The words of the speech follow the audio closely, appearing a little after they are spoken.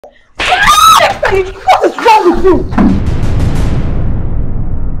What is wrong with you?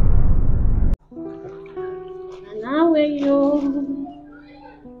 Nana, where you?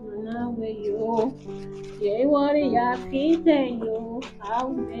 Nana, where you? Yeah, what are you feeding you? How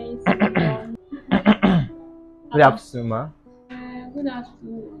nice you. Good afternoon, ma. Good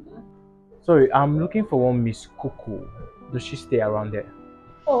afternoon, Mama. Sorry, I'm looking for one Miss Coco. Does she stay around there?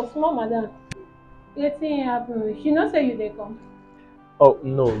 Oh, small madam. Wetin happen? She no say you dey come. Oh,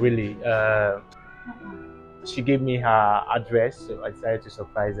 no, really. She gave me her address, so I decided to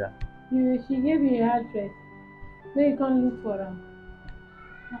surprise her. She gave you her address. Where you come look for am?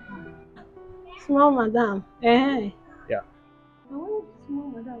 Small madam. Eh? Yeah. I want small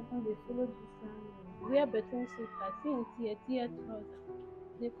madam come dey follow this man. Wear better slippers. See him tear trouser.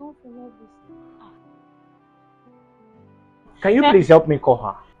 They come follow this. Can you please help me call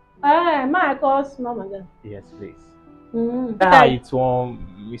her? My call small madam. Yes, please. Hi. It's one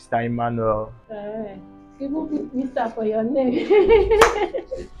Mr. Emmanuel. Even put Mr. for your name.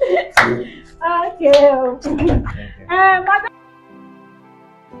 Okay. Madam.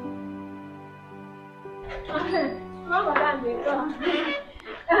 Small madam, they come.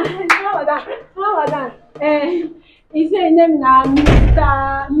 Small madam. He say his name na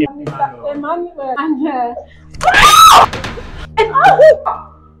Mr. Emmanuel. And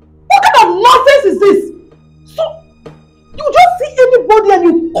what kind of nonsense is this? So, you just see anybody and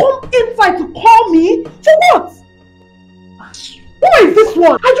you come inside to call me? For what? Who is this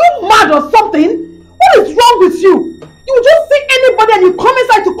one? Are you mad or something? What is wrong with you? You just see anybody and you come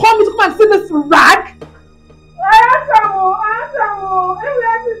inside to call me to come and see this rag?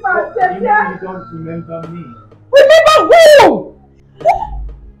 You don't remember me. Remember who?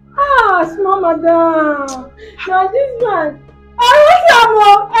 Small madam. Now this man. I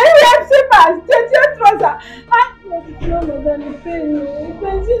trouser. Small madam, the pain.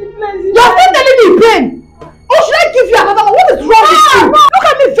 You're still telling me pain? Or should I give you another one? What is wrong with you? Look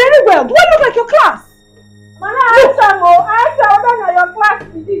at me very well. Do I look like your class? Answer whether your class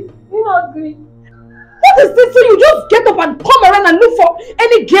is this. You not agree. What is this? So you just get up and come around and look for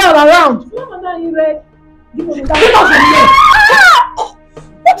any girl around? Small madam, you read. Get out from here.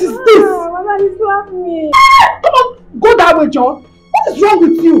 What is this? Mama, you slap me. Come on, go that way, John. What is wrong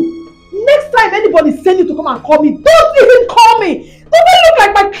with you? Next time anybody send you to come and call me, don't even call me. Don't you look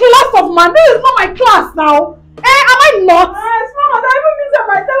like my class of man? This is not my class now. Am I not? Small madam, even me say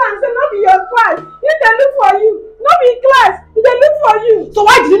my tell am say no be your class. If they look for you, no be class. If they look for you. So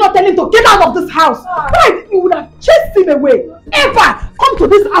why did you not tell him to get out of this house? Why? You would have chased him away. Ever come to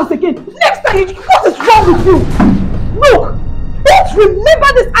this house again? Next time, what is wrong with you? Look, don't remember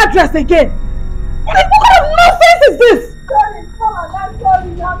this address again. What kind of nonsense is this? Sorry,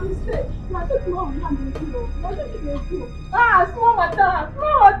 sorry, na mistake. Na so you want me to do. Na so you dey do. Small madam.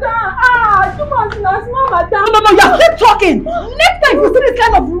 Too much na small madam. No, you're still talking. Next time you see this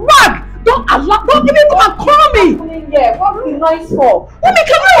kind of rag, don't even come and call me. What's the noise for? Woman,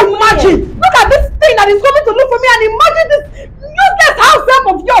 can you imagine? Look at this thing that is coming to look for me and imagine this useless house help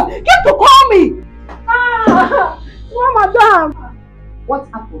of yours came to call me. Small madam. What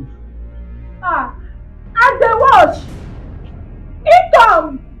happened? At the watch. He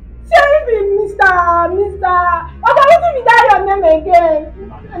come. Say be Mr. Okay, wetin be that your name again?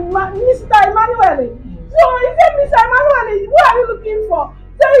 Mr. Emmanuel. So he said, Mr. Emmanuel, who are you looking for?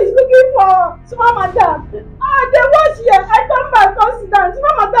 Say he's looking for small madam. They watch here. I come back, come sit down.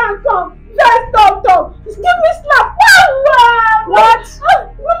 Small madam come. Just talk. Give me slap. Wow. What?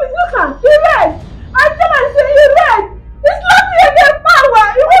 Mommy, look at he red. I come and say he red. He slapped me again. Power.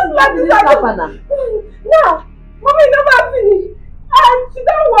 He was like this again. Now, mommy never finish. And she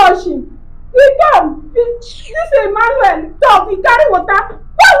don't wash him. He come. This Emmanuel talk. He carry water.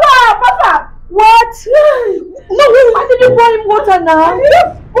 Wow, Papa. What? No, why did you pour him water now?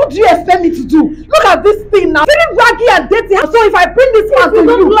 What do you expect me to do? Look at this thing now. Very raggy and dirty. So if I bring this man to you,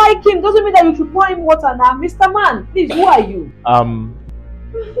 don't like him, doesn't mean that you should pour him water now. Mr. Man, please, who are you?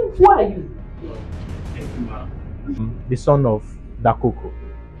 Who are you? The son of Dakoko.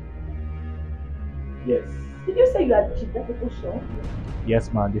 Yes. Did you say you are Chief Dakoko's son?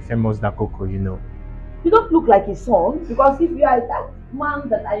 Yes, ma'am. The famous Dakoko, you know. You don't look like his son, because if you are that man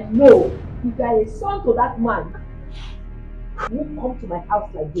that I know, if you are a son to that man, you won't come to my house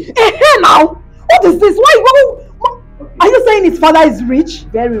like this. Now! What is this? Why? Are you saying his father is rich?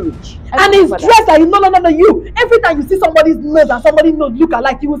 Very rich. And his dress like no, you. Every time you see somebody's nose and somebody's nose look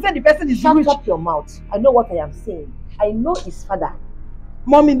alike, you will say the person is rich. Shut up your mouth. I know what I am saying. I know his father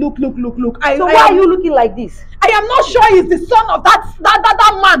Mommy, look. So why are you looking like this? I am not sure he's the son of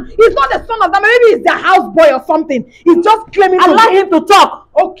that man. He's not the son of that man. Maybe he's their houseboy or something. He's just claiming to Allow him to talk.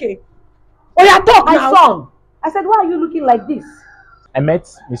 Okay. Oh, yeah, talk My now. son. I said, why are you looking like this? I met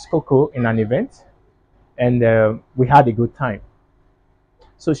Miss Coco in an event, and we had a good time.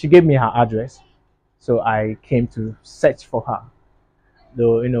 So she gave me her address. So I came to search for her.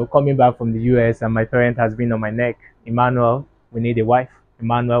 Though, coming back from the US and my parent has been on my neck. Emmanuel, we need a wife.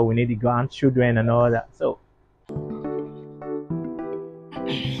 Emmanuel, we need the grandchildren and all that. So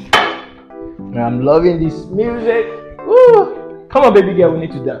I'm loving this music. Woo. Come on, baby girl, we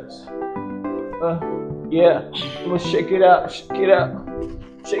need to dance. Yeah, let's shake it out, shake it out,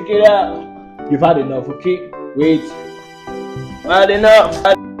 shake it out. You've had enough, okay? Wait. Had enough.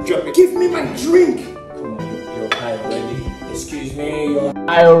 Give me my drink. Come on, you're high already. Excuse me, you're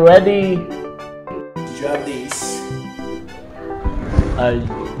high already. Drop this.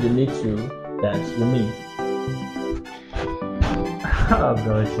 You need to dance with me. Oh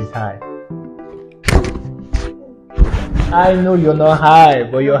God, she's high. I know you're not high,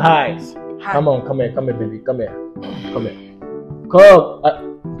 but you're high. Come on, come here, baby, come here. Come.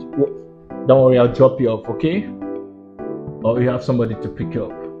 Don't worry, I'll drop you off, okay? Or you have somebody to pick you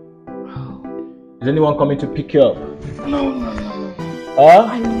up. Is anyone coming to pick you up? No.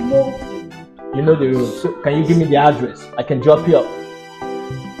 I know. You know the rules. So can you give me the address? I can drop you up.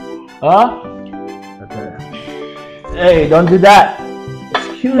 Okay. Hey, don't do that.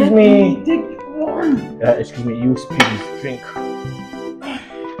 Excuse me. Let me take one. Excuse me, you spill this drink.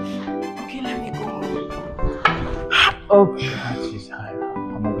 Okay, let me go. Okay. She's high.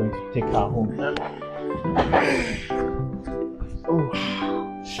 I'm going to take her home. Oh,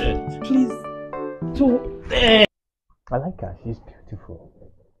 shit. Please, I like her. She's beautiful.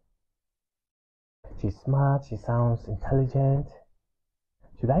 She's smart. She sounds intelligent.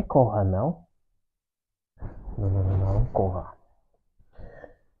 Should I call her now? No, I won't call her.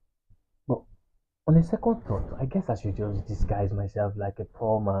 But on a second thought, I guess I should just disguise myself like a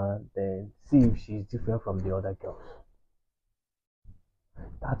poor man, then see if she's different from the other girls.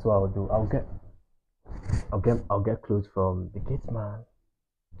 That's what I'll do. I'll get clothes from the gate man.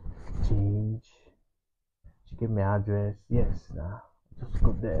 Change. She gave me her address. Yes, just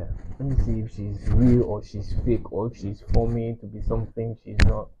go there. Let me see if she's real or she's fake or if she's forming to be something she's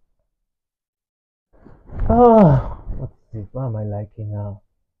not. What is it? What am I liking now?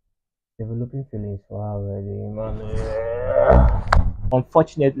 Developing feelings for her already, man.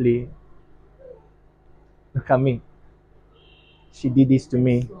 Unfortunately, look at me. She did this to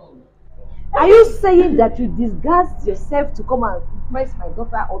me. Are you saying that you disguised yourself to come and impress my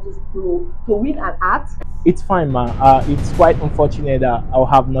daughter or to win an art? It's fine, ma. It's quite unfortunate that I'll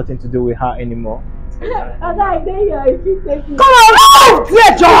have nothing to do with her anymore. I dare you if you take me. Come on,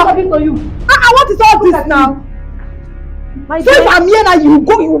 dear John. I'm talking to you. What is all this now? My So if I'm here now, you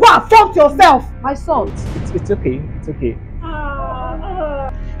go and fault yourself. My son. It's okay. It's okay.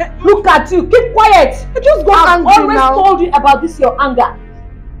 Look at you. Keep quiet. Just go I've angry always now. told you about this your anger.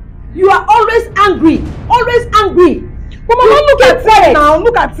 You are always angry. Always angry. Mama, don't look at him now.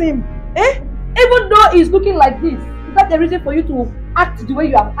 Look at him. Even though he's looking like this, is that the reason for you to act the way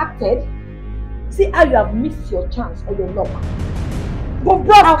you have acted? See how you have missed your chance or your luck. But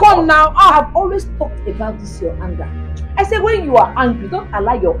bro, come now. I've always talked about this your anger. I said when you are angry, don't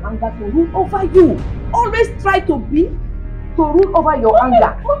allow your anger to rule over you. Always try to rule over your anger.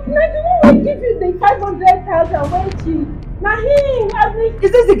 Now the one will give you the 500,000 when she. Now him.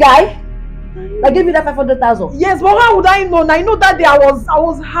 Is this the guy that gave you that 500,000? Yes, but how would I know? Now I know that day I was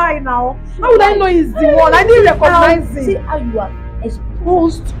high now. How would I know he's the one? I didn't recognize him. See how you have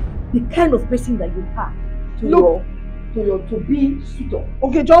exposed the kind of person that you are to be suitor.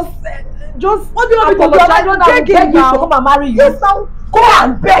 Okay, just what do you want me to do? I don't beg you to come and marry you. Yes, now go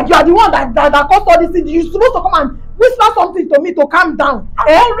and beg. You are the one that caused all this thing. You're supposed to come and whisper something to me to calm down.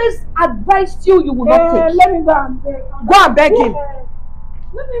 I always advised you will not take. Let me go and beg. Go and beg him.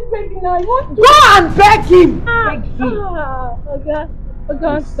 Let me beg him now. I want to. Go and beg him. Beg him.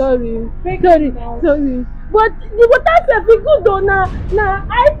 Okay, sorry. But the water self is good though. Na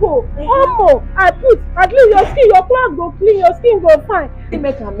ipo, omo, I put. At least your skin, your clothes go clean, your skin go fine. You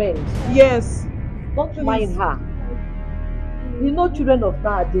make amends. Yes. Don't mind her. You know children of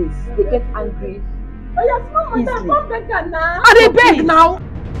nowadays, they get angry. Oh yes, mama, come beg her now. I dey beg now.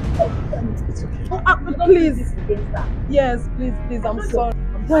 It's okay. Please. Yes, please. I'm sorry.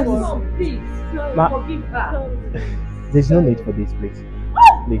 No, please. Ma, Forgive her. there's no need for this, please.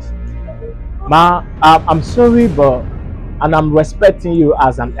 Ma, I'm sorry, and I'm respecting you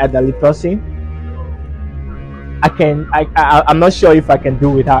as an elderly person. I'm not sure if I can do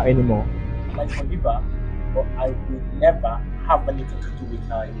without anymore. I might forgive her, but I will never have anything to do with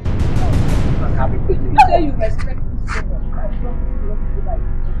her anymore. You say you respect me so much. I promise you won't do like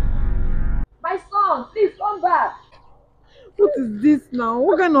this. My son, please come back. What is this now?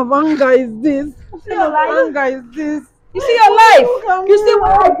 What kind of anger is this? What kind of anger is this? You see your life. You see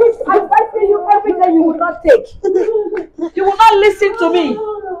what I advise you every day you will not take. You will not listen to me.